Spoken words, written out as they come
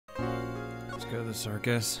Let's go to the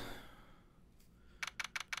circus.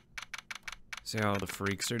 See how the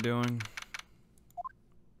freaks are doing.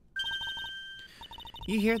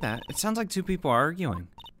 You hear that? It sounds like two people are arguing.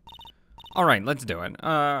 Alright, let's do it.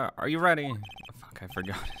 Are you ready? Oh, fuck, I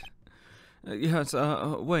forgot it. Yes,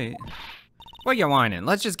 wait. What you whining?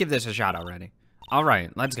 Let's just give this a shot already.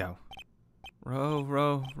 Alright, let's go. Row,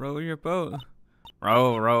 row, row your boat.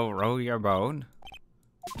 Row, row, row your boat.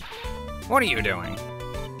 What are you doing?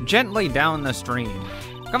 Gently down the stream.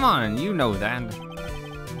 Come on, you know that.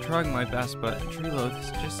 I'm trying my best, but Trilo, this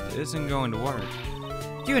just isn't going to work.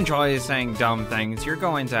 If you enjoy saying dumb things, you're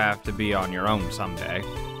going to have to be on your own someday.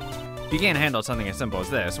 If you can't handle something as simple as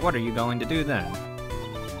this, what are you going to do then?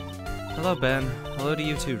 Hello, Ben. Hello to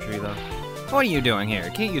you too, Trilo. What are you doing here?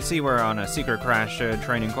 Can't you see we're on a secret crash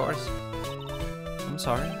training course? I'm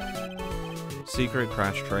sorry? Secret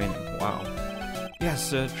crash training, wow.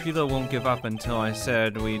 Yes, Trilo won't give up until I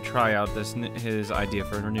said we try out his idea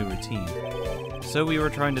for a new routine. So we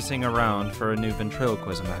were trying to sing around for a new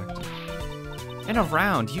ventriloquism act. And a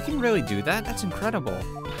round? You can really do that? That's incredible.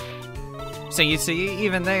 So you see,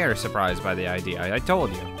 even they are surprised by the idea. I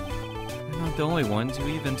told you. You're not the only ones who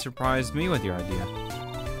even surprised me with your idea.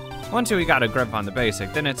 Once we got a grip on the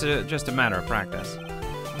basic, then it's just a matter of practice.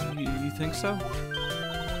 You think so?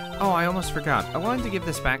 Oh, I almost forgot. I wanted to give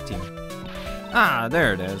this back to you. Ah,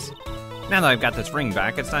 there it is. Now that I've got this ring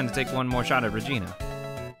back, it's time to take one more shot at Regina.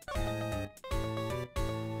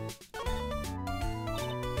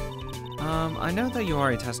 I know that you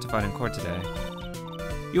already testified in court today.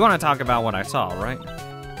 You want to talk about what I saw, right?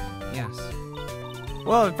 Yes.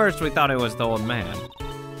 Well, at first we thought it was the old man.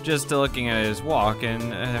 Just looking at his walk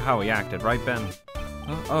and how he acted, right, Ben?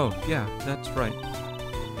 Oh, yeah, that's right.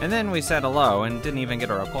 And then we said hello and didn't even get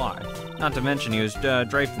a reply. Not to mention he was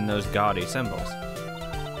draped in those gaudy symbols.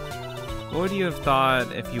 What would you have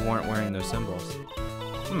thought if you weren't wearing those symbols?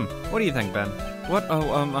 What do you think, Ben? What? Oh,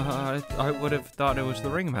 I would have thought it was the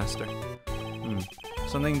ringmaster.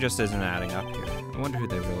 Something just isn't adding up here. I wonder who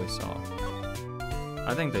they really saw.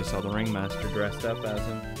 I think they saw the ringmaster dressed up as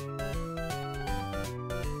him.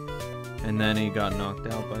 And then he got knocked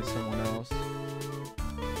out by someone else.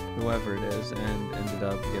 Whoever it is, and ended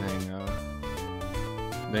up getting,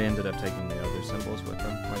 they ended up taking the other symbols with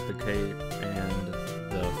them, like the cape and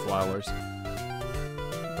the flowers.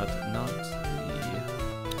 But not the thing.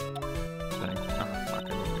 Oh, fuck, I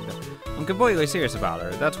didn't do that. I'm completely serious about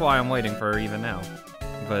her. That's why I'm waiting for her even now.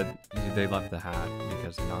 But they left the hat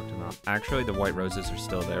because they knocked him out. Actually, the white roses are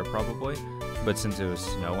still there, probably. But since it was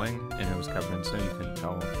snowing and it was covered in snow, you couldn't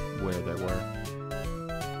tell where they were.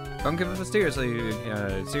 I'm seriously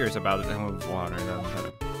serious about it. I'm water. I'm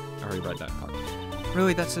trying to hurry about that part.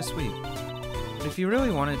 Really, that's so sweet. But if you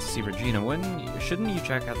really wanted to see Regina, shouldn't you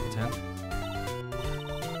check out the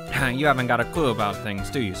tent? You haven't got a clue about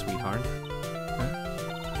things, do you, sweetheart?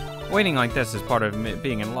 Huh? Waiting like this is part of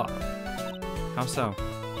being in love. How so?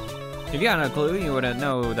 If you had a clue, you wouldn't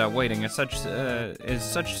know that waiting is such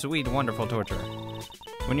sweet, wonderful torture.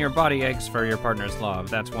 When your body aches for your partner's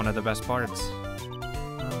love, that's one of the best parts.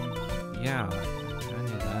 Yeah, I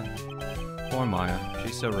knew that. Poor Maya.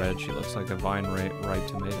 She's so red, she looks like a vine-ripe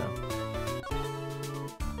tomato.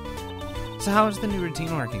 So how is the new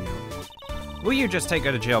routine working out? Will you just take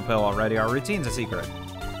a jail pill already? Our routine's a secret.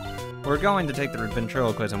 We're going to take the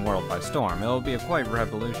ventriloquism world by storm. It'll be a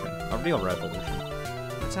revolution. A real revolution.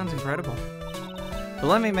 That sounds incredible. But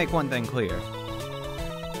let me make one thing clear.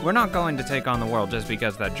 We're not going to take on the world just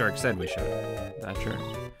because that jerk said we should. That jerk.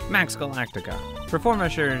 Max Galactica. Performer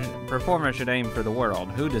should aim for the world.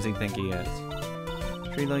 Who does he think he is?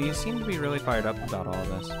 Trilo, you seem to be really fired up about all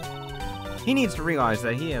this. He needs to realize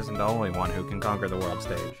that he isn't the only one who can conquer the world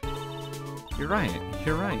stage. You're right.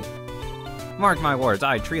 You're right. Mark my words,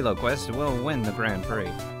 I, Triloquist, will win the Grand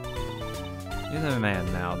Prix. You're the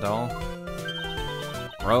man now, doll.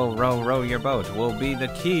 Row, row, row your boat will be the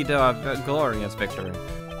key to a glorious victory.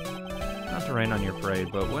 Not to rain on your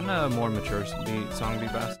parade, but wouldn't a more mature song be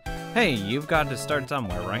best? Hey, you've got to start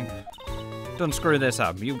somewhere, right? Don't screw this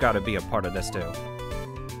up. You've got to be a part of this too.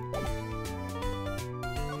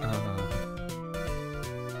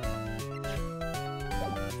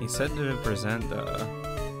 He said to present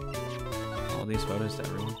all these photos to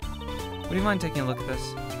everyone. Would you mind taking a look at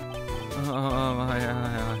this?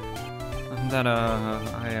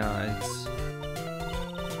 It's.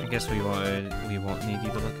 I guess we won't need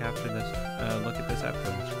you to look after this. Look at this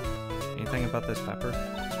afterwards. Anything about this pepper?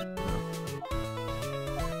 No.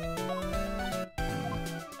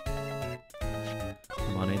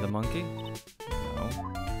 Money the monkey? No.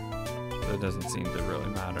 That doesn't seem to really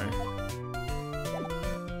matter.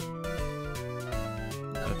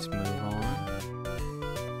 Let's move on.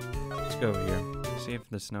 go over here. See if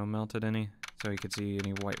the snow melted any, so you could see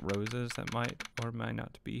any white roses that might or might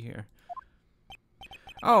not be here.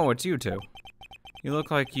 Oh, it's you two. You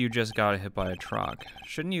look like you just got hit by a truck.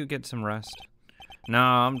 Shouldn't you get some rest? No,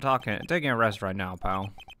 I'm taking a rest right now,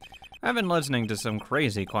 pal. I've been listening to some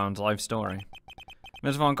crazy clown's life story.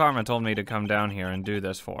 Miss Von Karma told me to come down here and do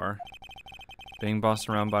this for her. Being bossed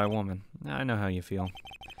around by a woman. I know how you feel.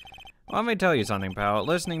 Let me tell you something, pal.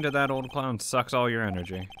 Listening to that old clown sucks all your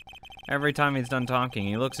energy. Every time he's done talking,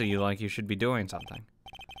 he looks at you like you should be doing something.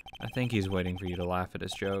 I think he's waiting for you to laugh at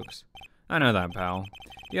his jokes. I know that, pal.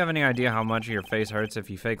 Do you have any idea how much your face hurts if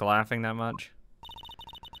you fake laughing that much?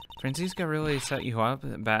 Francisca really set you up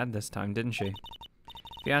bad this time, didn't she?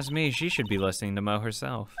 If you ask me, she should be listening to Mo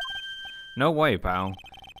herself. No way, pal.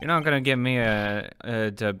 You're not gonna get me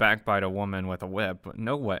to backbite a woman with a whip.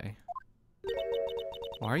 No way.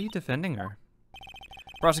 Why are you defending her?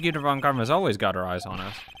 Prosecutor Von Karma's always got her eyes on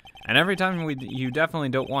us. And every time you definitely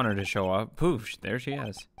don't want her to show up, poof, there she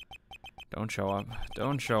is. Don't show up,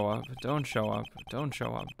 don't show up, don't show up, don't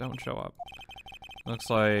show up, don't show up. Looks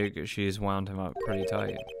like she's wound him up pretty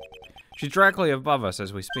tight. She's directly above us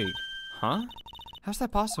as we speak. Huh? How's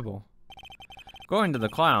that possible? Going to the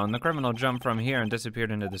clown, the criminal jumped from here and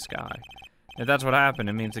disappeared into the sky. If that's what happened,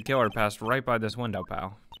 it means the killer passed right by this window,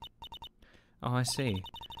 pal. Oh, I see.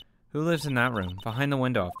 Who lives in that room, behind the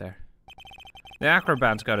window up there? The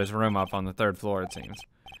acrobat's got his room up on the 3rd floor, it seems.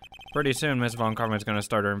 Pretty soon, Miss Von Karma's gonna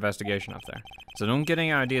start her investigation up there. So don't get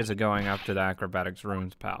any ideas of going up to the acrobatic's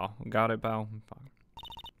rooms, pal. Got it, pal?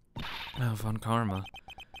 Oh, Von Karma.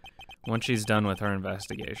 Once she's done with her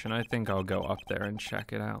investigation, I think I'll go up there and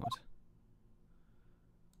check it out.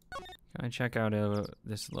 Can I check out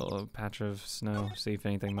this little patch of snow, see if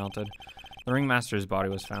anything melted? The ringmaster's body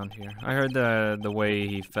was found here. I heard the way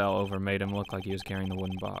he fell over made him look like he was carrying the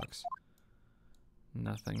wooden box.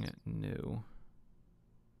 Nothing new.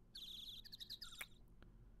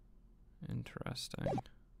 Interesting.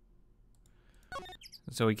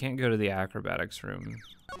 So we can't go to the acrobatics room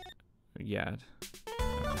yet.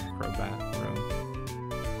 Acrobat room.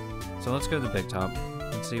 So let's go to the big top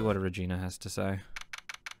and see what Regina has to say.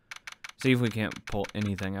 See if we can't pull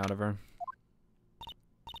anything out of her.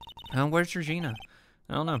 Where's Regina?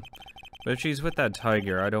 I don't know. But if she's with that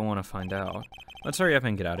tiger, I don't want to find out. Let's hurry up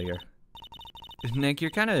and get out of here. Nick, you're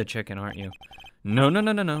kind of a chicken, aren't you? No.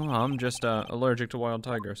 I'm just allergic to wild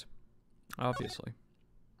tigers. Obviously.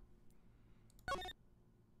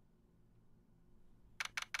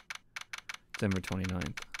 December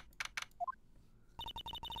 29th.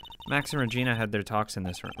 Max and Regina had their talks in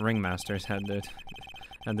this room. Ringmasters had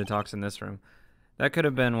their talks in this room. That could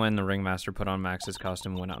have been when the ringmaster put on Max's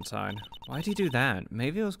costume and went outside. Why'd he do that?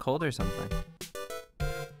 Maybe it was cold or something.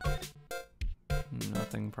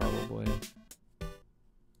 Nothing, probably.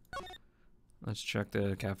 Let's check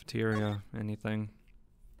the cafeteria. Anything?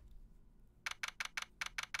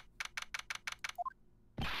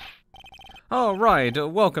 All right,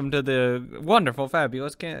 welcome to the wonderful,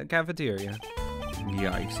 fabulous cafeteria.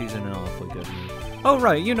 Yikes, he's in an awfully good mood. Oh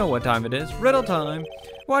right, you know what time it is. Riddle time.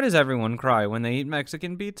 Why does everyone cry when they eat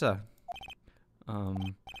Mexican pizza?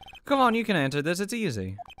 Come on, you can answer this, it's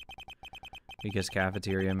easy. Because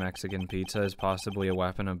cafeteria Mexican pizza is possibly a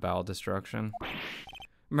weapon of bowel destruction.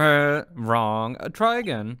 Wrong. Try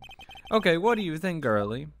again. Okay, what do you think,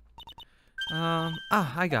 girly?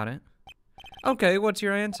 I got it. Okay, what's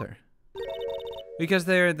your answer? Because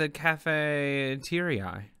they're the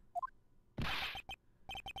cafeteria.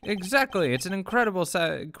 Exactly, it's an incredibly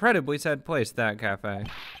sad place, that cafe.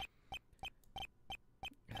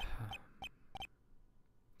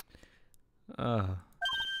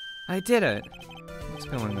 I did it. What's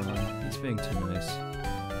going on? He's being too nice.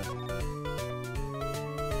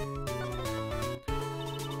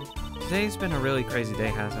 Today's been a really crazy day,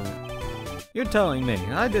 hasn't it? You're telling me.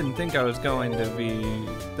 I didn't think I was going to be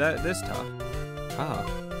this tough. Ah.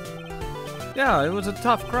 Yeah, it was a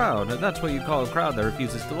tough crowd. That's what you call a crowd that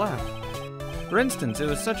refuses to laugh. For instance, it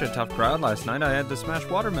was such a tough crowd last night I had to smash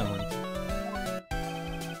watermelons.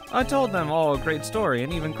 I told them all a great story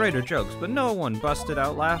and even greater jokes, but no one busted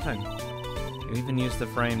out laughing. You even used the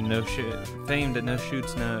famed no shoes,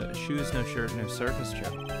 no shirt, no circus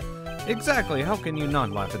joke. Exactly, how can you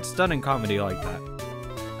not laugh at stunning comedy like that?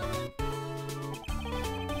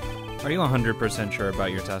 Are you 100% sure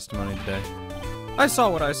about your testimony today? I saw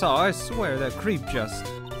what I saw. I swear that creep just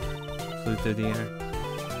flew through the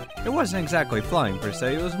air. It wasn't exactly flying per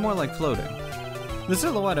se, it was more like floating. The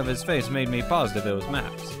silhouette of his face made me positive it was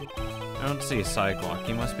Max. I don't see a cyclock,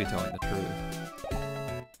 he must be telling the truth.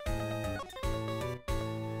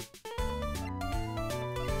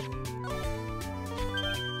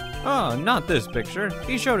 Oh, not this picture.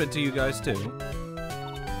 He showed it to you guys too.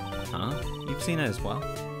 Huh? You've seen it as well?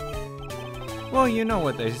 Well, you know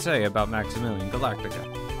what they say about Maximilian Galactica.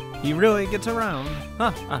 He really gets around.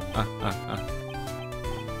 Ha ha ha ha ha.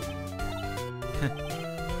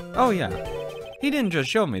 Oh yeah. He didn't just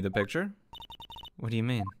show me the picture. What do you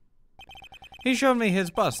mean? He showed me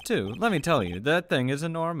his bust too. Let me tell you, that thing is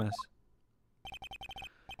enormous.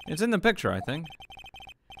 It's in the picture, I think.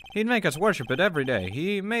 He'd make us worship it every day.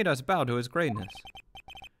 He made us bow to his greatness.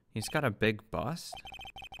 He's got a big bust?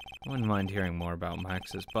 I wouldn't mind hearing more about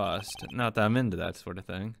Max's bust. Not that I'm into that sort of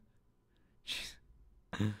thing.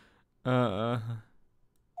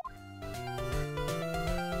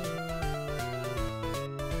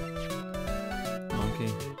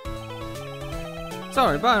 Monkey.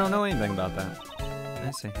 Sorry, but I don't know anything about that.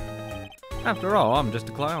 I see. After all, I'm just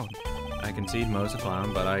a clown. I concede Mo's a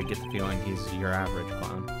clown, but I get the feeling he's your average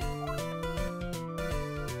clown.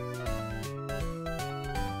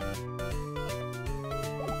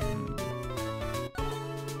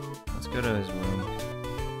 Let's go to his room.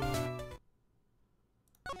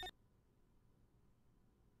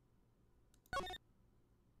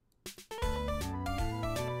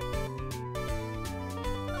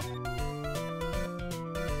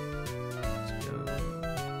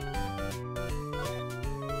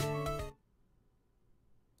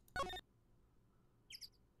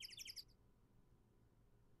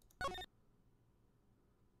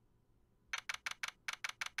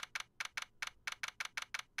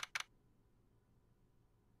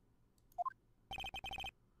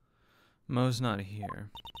 Mo's not here.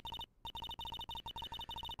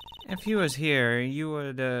 If he was here, you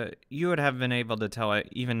would have been able to tell it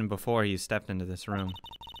even before he stepped into this room.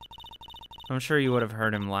 I'm sure you would have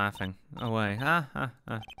heard him laughing. Away. Ha ha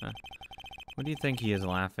ha ha. What do you think he is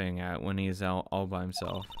laughing at when he's all by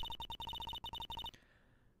himself?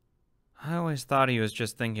 I always thought he was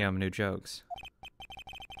just thinking of new jokes.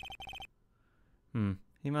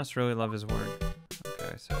 He must really love his work.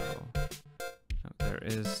 Okay, so... there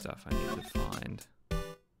is stuff I need to find.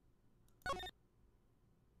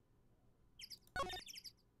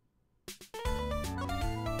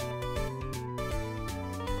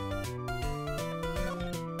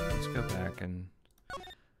 Let's go back and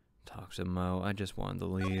talk to Mo. I just wanted to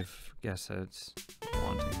leave. Guess it's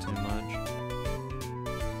wanting too much.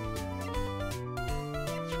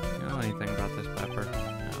 You know anything about this pepper?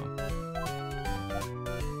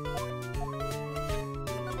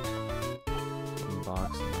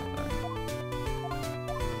 Box, nothing.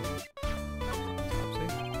 Topsy?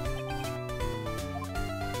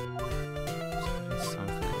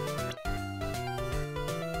 Something.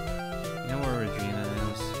 You know where Regina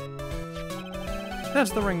is?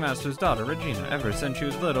 That's the ringmaster's daughter, Regina. Ever since she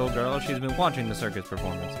was a little girl, she's been watching the circus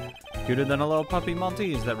performance. Cuter than a little puppy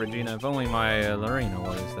Maltese, that Regina. If only my Lorena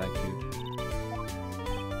was that cute.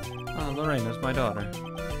 Oh, Lorena's my daughter.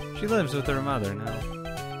 She lives with her mother now.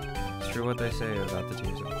 True what they say about the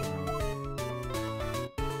tears of a clown.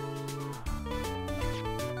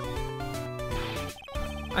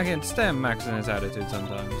 I can't stand Max and his attitude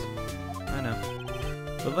sometimes. I know.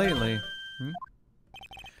 But lately...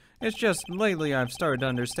 It's just lately I've started to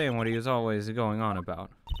understand what he was always going on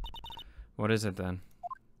about. What is it then?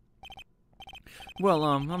 Well,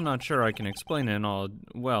 I'm not sure I can explain it all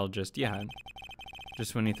well just yet.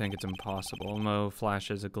 Just when you think it's impossible, Mo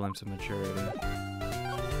flashes a glimpse of maturity.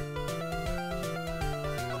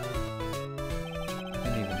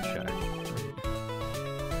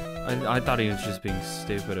 I thought he was just being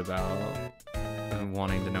stupid about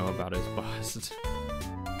wanting to know about his bust.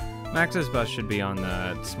 Max's bust should be on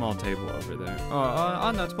that small table over there. Oh,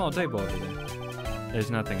 on that small table over there. There's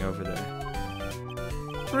nothing over there.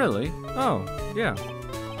 Really? Oh, yeah.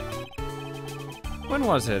 When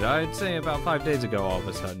was it? I'd say about 5 days ago all of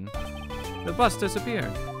a sudden. The bust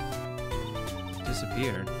disappeared.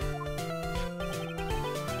 Disappeared?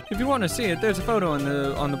 If you want to see it, there's a photo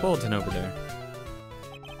on the bulletin over there.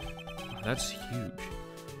 That's huge.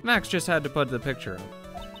 Max just had to put the picture up.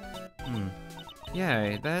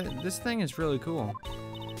 Yeah, this thing is really cool.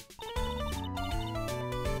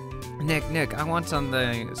 Nick, I want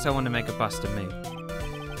someone to make a bust of me.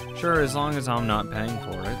 Sure, as long as I'm not paying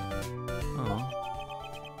for it. Oh.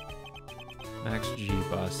 Max G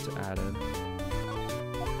bust added.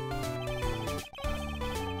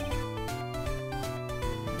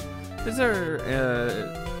 Is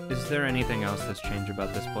there anything else that's changed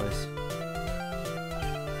about this place?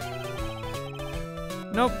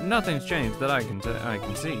 Nope, nothing's changed that I can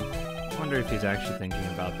see. I wonder if he's actually thinking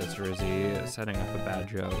about this, or is he setting up a bad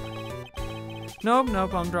joke?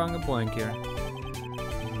 Nope, I'm drawing a blank here.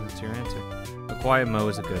 That's your answer. A quiet mow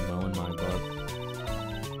is a good mow in my book.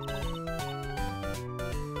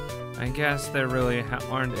 I guess there really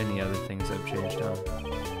aren't any other things that have changed, huh?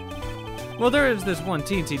 Well, there is this one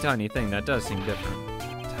teensy tiny thing that does seem different.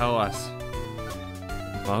 Tell us.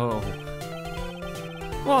 Oh.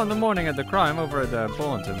 Well, in the morning of the crime over at the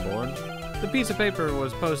bulletin board, the piece of paper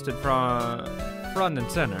was posted from front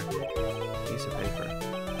and center. Piece of paper.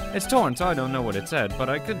 It's torn, so I don't know what it said, but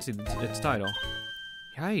I could see its title.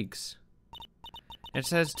 Yikes. It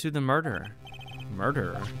says to the murderer.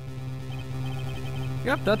 Murderer?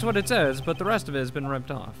 Yep, that's what it says, but the rest of it has been ripped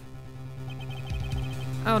off.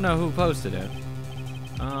 I don't know who posted it.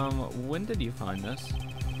 When did you find this?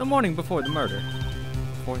 The morning before the murder.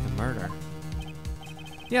 Before the murder?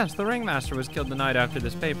 Yes, the ringmaster was killed the night after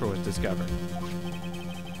this paper was discovered.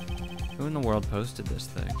 Who in the world posted this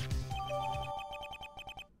thing?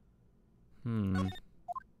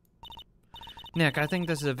 Nick, I think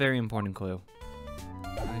this is a very important clue.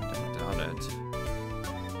 I don't doubt it.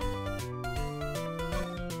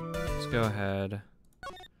 Let's go ahead.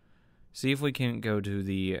 See if we can go to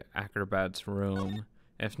the acrobat's room.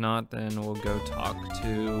 If not, then we'll go talk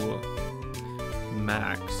to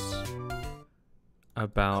Max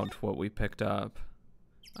about what we picked up.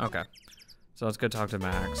 Okay, so let's go talk to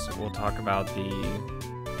Max. We'll talk about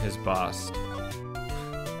his bust.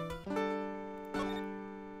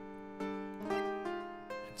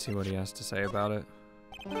 Let's see what he has to say about it.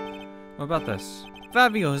 What about this?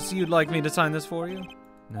 Fabulous, you'd like me to sign this for you?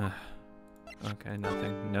 Nah. Okay,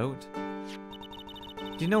 nothing. Note?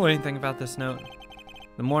 Do you know anything about this note?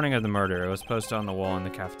 The morning of the murder, it was posted on the wall in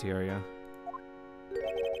the cafeteria.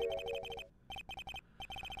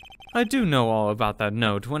 I do know all about that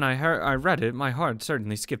note. When I read it, my heart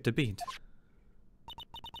certainly skipped a beat.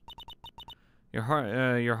 Your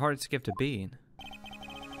heart skipped a beat?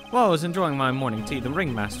 While I was enjoying my morning tea, the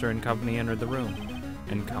ringmaster and company entered the room.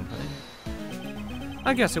 In company?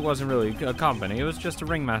 I guess it wasn't really a company, it was just a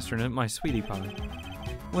ringmaster and my sweetie pie.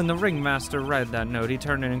 When the ringmaster read that note, he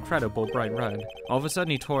turned an incredible bright red. All of a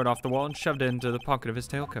sudden, he tore it off the wall and shoved it into the pocket of his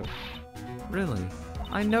tailcoat. Really?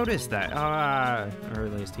 I noticed that. Or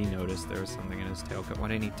at least he noticed there was something in his tailcoat. Why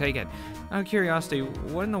didn't he take it? Out of curiosity,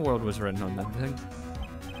 what in the world was written on that thing?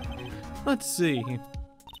 Let's see.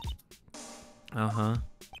 Uh-huh.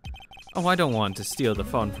 Oh, I don't want to steal the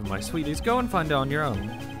fun from my sweeties. Go and find it on your own.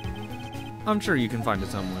 I'm sure you can find it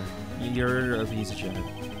somewhere. You're a piece of shit.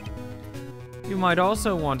 You might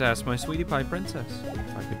also want to ask my sweetie pie princess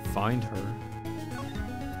if I could find her.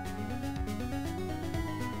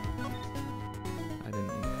 I didn't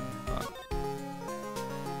mean that.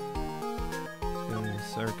 Let's go to the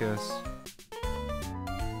circus.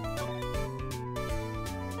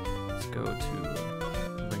 Let's go to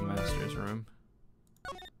the ringmaster's room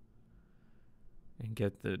and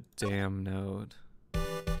get the damn note.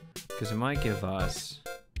 Because it might give us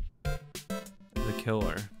the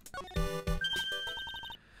killer.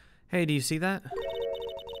 Hey, do you see that?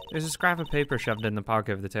 There's a scrap of paper shoved in the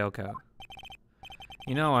pocket of the tailcoat.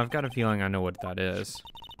 You know, I've got a feeling I know what that is.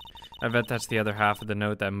 I bet that's the other half of the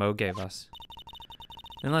note that Mo gave us.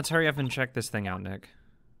 Then let's hurry up and check this thing out, Nick.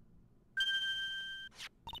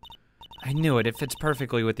 I knew it. It fits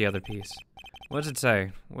perfectly with the other piece. What does it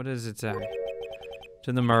say? What does it say?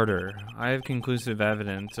 To the murderer, I have conclusive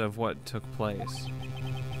evidence of what took place.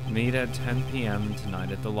 Meet at 10 p.m.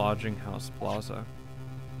 tonight at the Lodging House Plaza.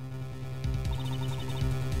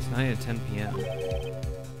 Tonight at 10 p.m.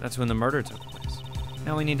 That's when the murder took place.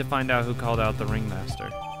 Now we need to find out who called out the ringmaster.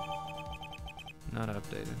 Not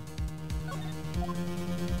updated.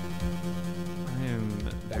 I am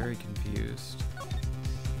very confused.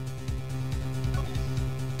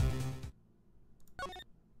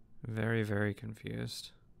 Very, very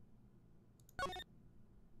confused.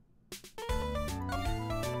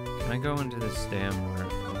 Can I go into this damn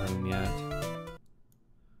room yet?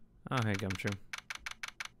 Oh, hey, Gumshoe.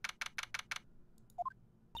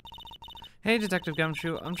 Hey, Detective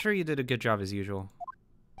Gumshoe. I'm sure you did a good job as usual.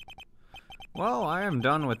 Well, I am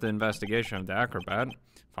done with the investigation of the acrobat.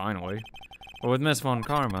 Finally. But with Miss Von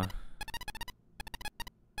Karma.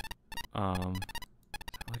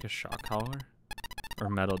 Like a shock collar? Or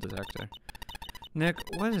metal detector. Nick,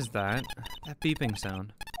 what is that? That beeping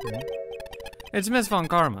sound. It's Miss Von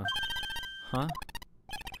Karma. Huh?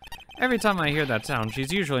 Every time I hear that sound,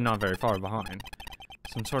 she's usually not very far behind.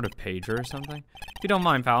 Some sort of pager or something? If you don't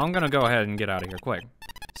mind, pal, I'm gonna go ahead and get out of here quick.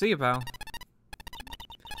 See you, pal.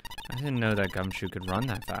 I didn't know that Gumshoe could run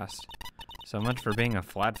that fast. So much for being a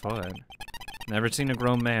flat-foot. Never seen a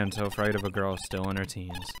grown man so afraid of a girl still in her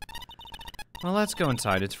teens. Well, let's go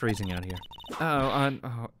inside. It's freezing out here. Oh,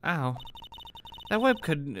 ow. That whip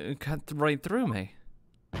could cut right through me.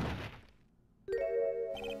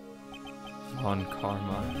 Von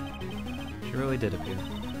Karma. She really did appear.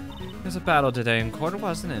 There's a battle today in court,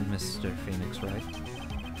 wasn't it, Mr. Phoenix, right?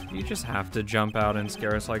 You just have to jump out and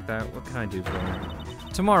scare us like that? What can I do for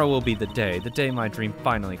you? Tomorrow will be the day my dream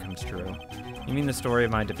finally comes true. You mean the story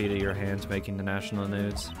of my defeat at your hands making the national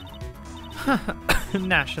news?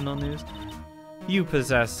 National news? You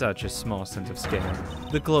possess such a small sense of scale.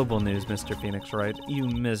 The global news, Mr. Phoenix, right?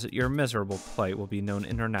 Your miserable plight will be known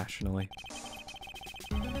internationally.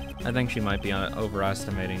 I think she might be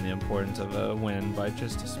overestimating the importance of a win by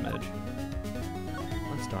just a smidge.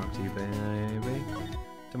 Let's talk to you, baby.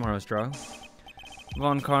 Tomorrow's draw.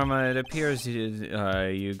 Von Karma, it appears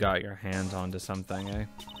you got your hands onto something, eh?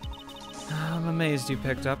 I'm amazed you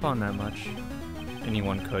picked up on that much.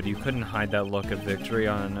 Anyone could. You couldn't hide that look of victory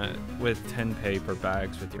with 10 paper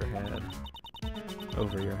bags with your head.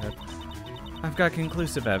 Over your head. I've got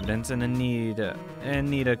conclusive evidence and need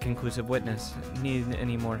a conclusive witness. Need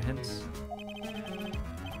any more hints?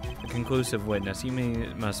 A conclusive witness? You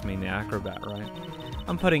must mean the acrobat, right?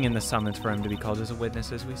 I'm putting in the summons for him to be called as a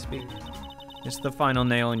witness as we speak. It's the final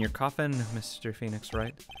nail in your coffin, Mr. Phoenix,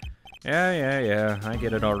 right? Yeah. I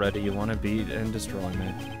get it already. You want to beat and destroy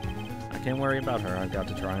me. I can't worry about her. I've got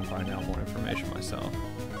to try and find out more information myself.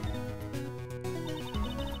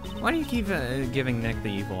 Why do you keep giving Nick the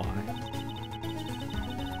evil eye?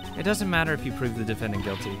 It doesn't matter if you prove the defendant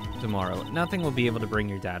guilty tomorrow. Nothing will be able to bring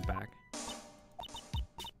your dad back.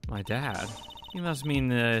 My dad? You must mean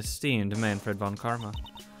the esteemed Manfred von Karma.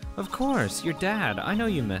 Of course, your dad. I know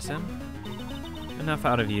you miss him. Enough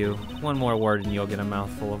out of you. One more word and you'll get a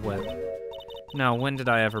mouthful of wit. Now, when did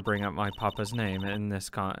I ever bring up my papa's name in this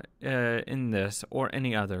or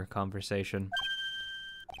any other conversation?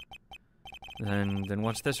 Then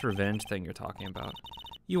what's this revenge thing you're talking about?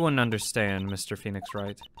 You wouldn't understand, Mr. Phoenix,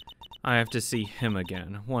 right? I have to see him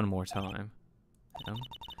again, one more time. Him?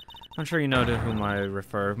 I'm sure you know to whom I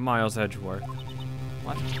refer, Miles Edgeworth.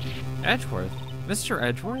 What? Edgeworth? Mr.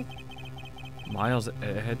 Edgeworth? Miles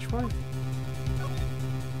Edgeworth?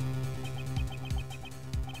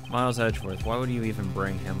 Miles Edgeworth, why would you even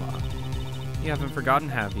bring him up? You haven't forgotten,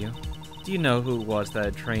 have you? Do you know who it was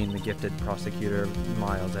that trained the gifted prosecutor,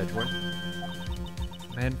 Miles Edgeworth?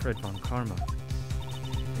 Manfred von Karma.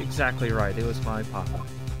 Exactly right, it was my papa.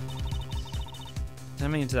 That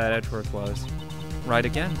means that Edgeworth was right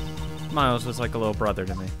again. Miles was like a little brother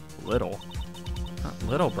to me. Little? Not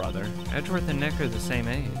little brother. Edgeworth and Nick are the same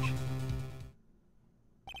age.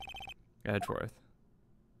 Edgeworth.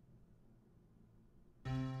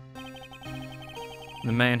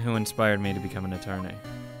 The man who inspired me to become an attorney.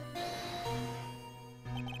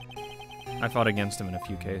 I fought against him in a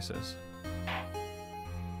few cases.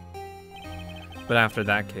 But after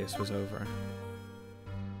that case was over,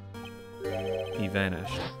 he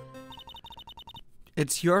vanished.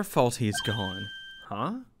 It's your fault he's gone.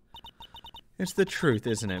 Huh? It's the truth,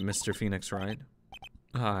 isn't it, Mr. Phoenix, right?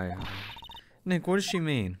 Nick, what does she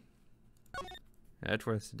mean?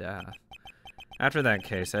 Edgeworth's death. After that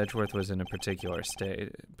case, Edgeworth was in a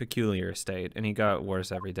peculiar state, and he got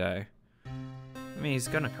worse every day. I mean, he's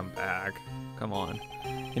gonna come back. Come on.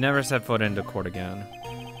 He never set foot into court again.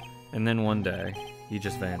 And then one day, he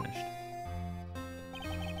just vanished.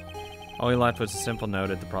 All he left was a simple note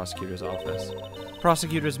at the prosecutor's office.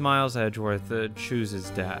 Prosecutor's Miles Edgeworth chooses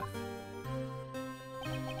death.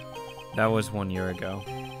 That was 1 year ago.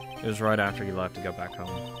 It was right after he left to go back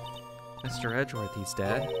home. Mr. Edgeworth, he's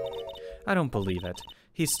dead? I don't believe it.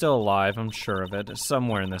 He's still alive, I'm sure of it.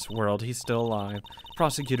 Somewhere in this world, he's still alive.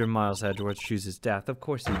 Prosecutor Miles Edgeworth chooses death. Of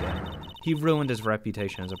course he did. He ruined his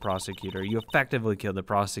reputation as a prosecutor. You effectively killed the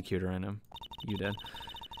prosecutor in him. You did.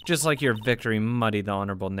 Just like your victory muddied the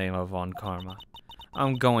honorable name of Von Karma.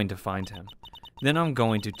 I'm going to find him. Then I'm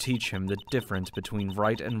going to teach him the difference between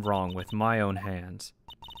right and wrong with my own hands.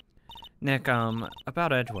 Nick,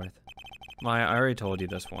 about Edgeworth. I already told you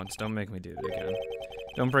this once. Don't make me do it again.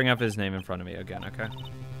 Don't bring up his name in front of me again, okay?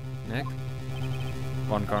 Nick?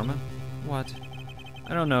 Von Karma? What?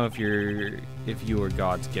 I don't know if you were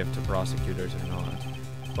God's gift to prosecutors or not,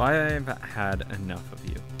 but I've had enough of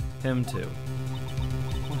you. Him too.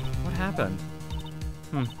 What happened?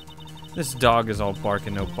 This dog is all bark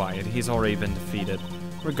and no bite. He's already been defeated.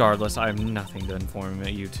 Regardless, I have nothing to inform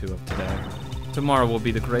you two of today. Tomorrow will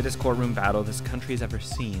be the greatest courtroom battle this country's ever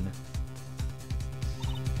seen.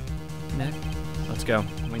 Nick? Let's go.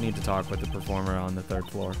 We need to talk with the performer on the 3rd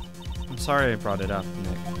floor. I'm sorry I brought it up,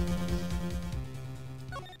 Nick.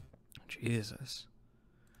 Jesus.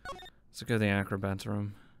 Let's go to the acrobat's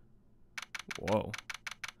room. Whoa.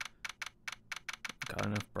 Got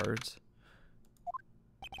enough birds?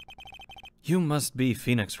 You must be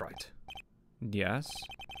Phoenix Wright. Yes.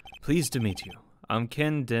 Pleased to meet you. I'm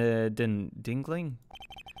Ken Dingling.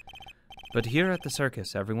 But here at the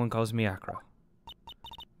circus, everyone calls me Acro.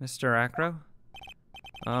 Mr. Acro?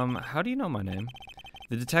 How do you know my name?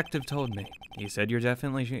 The detective told me. He said you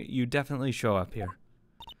definitely show up here.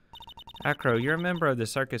 Acro, you're a member of the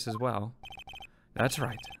circus as well. That's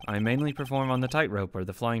right. I mainly perform on the tightrope or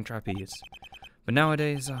the flying trapeze. But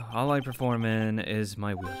nowadays, all I perform in is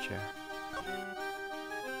my wheelchair.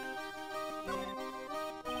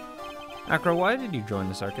 Acro, why did you join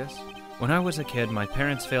the circus? When I was a kid, my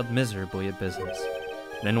parents failed miserably at business.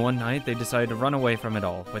 Then one night, they decided to run away from it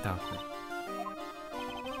all without me.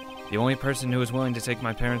 The only person who was willing to take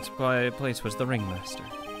my parents' place was the ringmaster.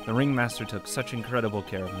 The ringmaster took such incredible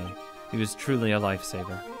care of me. He was truly a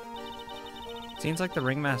lifesaver. Seems like the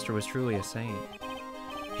ringmaster was truly a saint.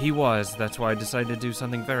 He was, that's why I decided to do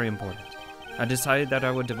something very important. I decided that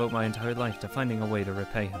I would devote my entire life to finding a way to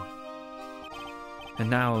repay him. And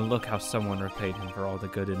now, look how someone repaid him for all the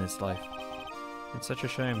good in his life. It's such a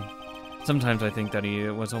shame. Sometimes I think that he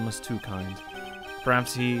was almost too kind.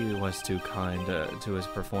 Perhaps he was too kind to his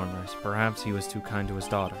performers. Perhaps he was too kind to his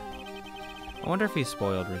daughter. I wonder if he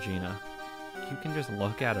spoiled Regina. You can just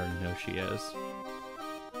look at her and know she is.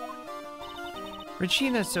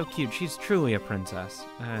 Regina's so cute. She's truly a princess.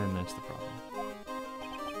 And that's the problem.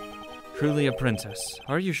 Truly a princess.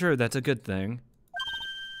 Are you sure that's a good thing?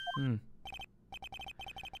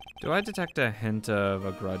 Do I detect a hint of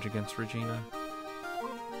a grudge against Regina?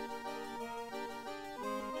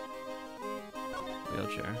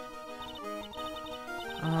 Wheelchair.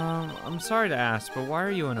 I'm sorry to ask, but why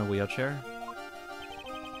are you in a wheelchair?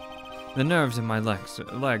 The nerves in my legs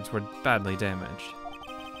were badly damaged.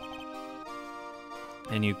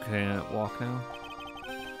 And you can't walk now?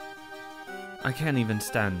 I can't even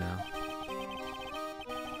stand now.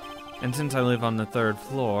 And since I live on the 3rd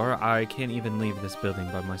floor, I can't even leave this building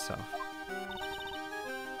by myself.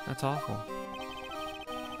 That's awful.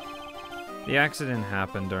 The accident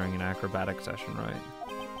happened during an acrobatic session, right?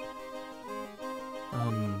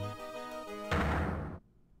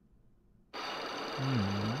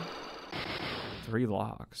 3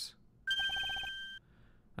 locks.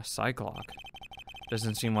 A psych lock.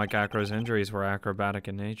 Doesn't seem like Acro's injuries were acrobatic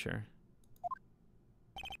in nature.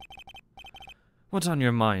 What's on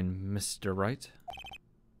your mind, Mr. Wright?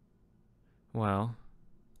 Well...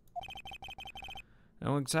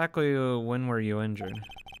 Now exactly when were you injured?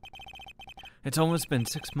 It's almost been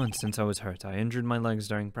 6 months since I was hurt. I injured my legs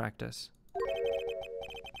during practice.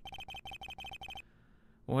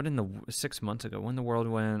 What in the... 6 months ago? When the world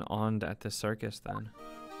went on at the circus then?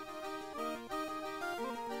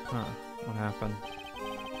 Huh. What happened?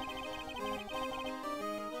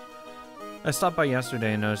 I stopped by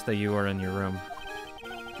yesterday and noticed that you were in your room.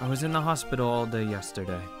 I was in the hospital all day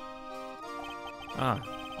yesterday. Ah,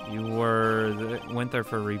 you went there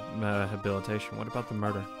for rehabilitation. What about the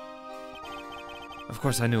murder? Of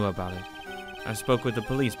course I knew about it. I spoke with the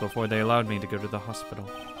police before they allowed me to go to the hospital.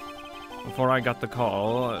 Before I got the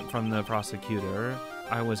call from the prosecutor,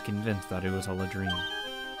 I was convinced that it was all a dream.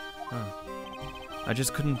 Huh. I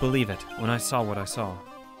just couldn't believe it when I saw what I saw.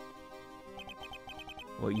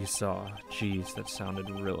 What you saw? Jeez, that sounded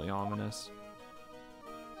really ominous.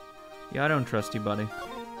 Yeah, I don't trust you, buddy.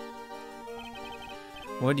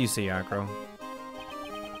 What do you see, Acro?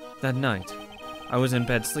 That night, I was in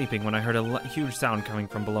bed sleeping when I heard a huge sound coming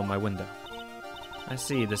from below my window. I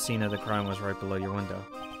see, the scene of the crime was right below your window.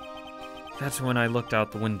 That's when I looked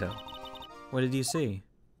out the window. What did you see?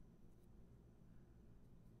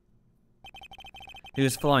 He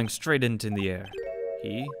was flying straight into the air.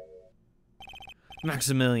 He?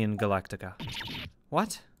 Maximilian Galactica.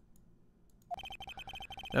 What?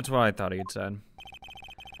 That's what I thought he'd said.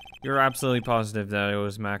 You're absolutely positive that it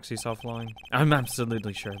was Max he saw flying? I'm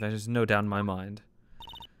absolutely sure. There's no doubt in my mind.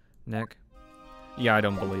 Nick? Yeah, I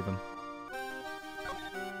don't believe him.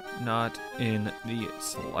 Not in the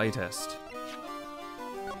slightest.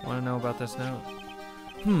 Want to know about this note?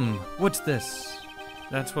 What's this?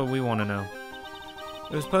 That's what we want to know.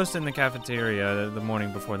 It was posted in the cafeteria the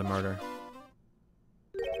morning before the murder.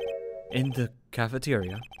 In the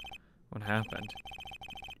cafeteria? What happened?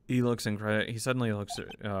 He suddenly looks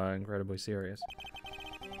incredibly serious.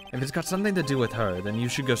 If it's got something to do with her, then you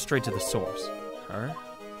should go straight to the source. Her?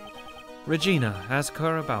 Regina, ask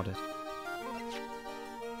her about it.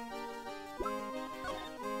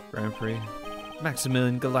 Grand Prix.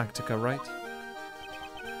 Maximilian Galactica, right?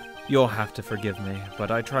 You'll have to forgive me,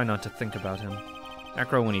 but I try not to think about him.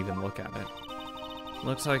 Acro won't even look at it.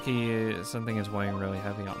 Looks like something is weighing really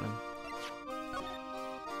heavy on him.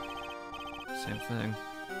 Same thing.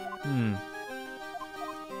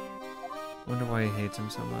 Wonder why he hates him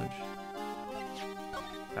so much.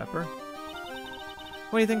 Pepper?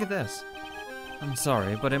 What do you think of this? I'm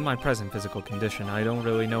sorry, but in my present physical condition, I don't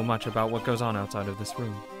really know much about what goes on outside of this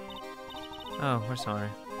room. Oh, we're sorry.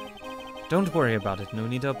 Don't worry about it, no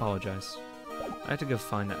need to apologize. I have to go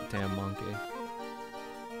find that damn monkey.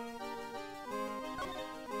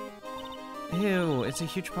 Ew, it's a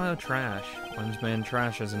huge pile of trash. One man's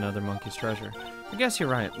trash is another monkey's treasure. I guess you're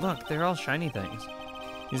right. Look, they're all shiny things.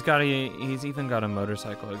 He's even got a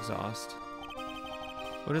motorcycle exhaust.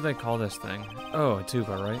 What do they call this thing? Oh, a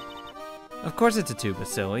tuba, right? Of course it's a tuba,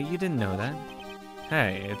 silly. You didn't know that.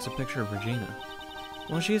 Hey, it's a picture of Regina.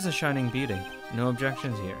 Well, she's a shining beauty. No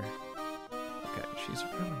objections here. Okay, she's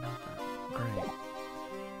really not that great.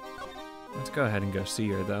 Let's go ahead and go see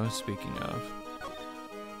her, though, speaking of.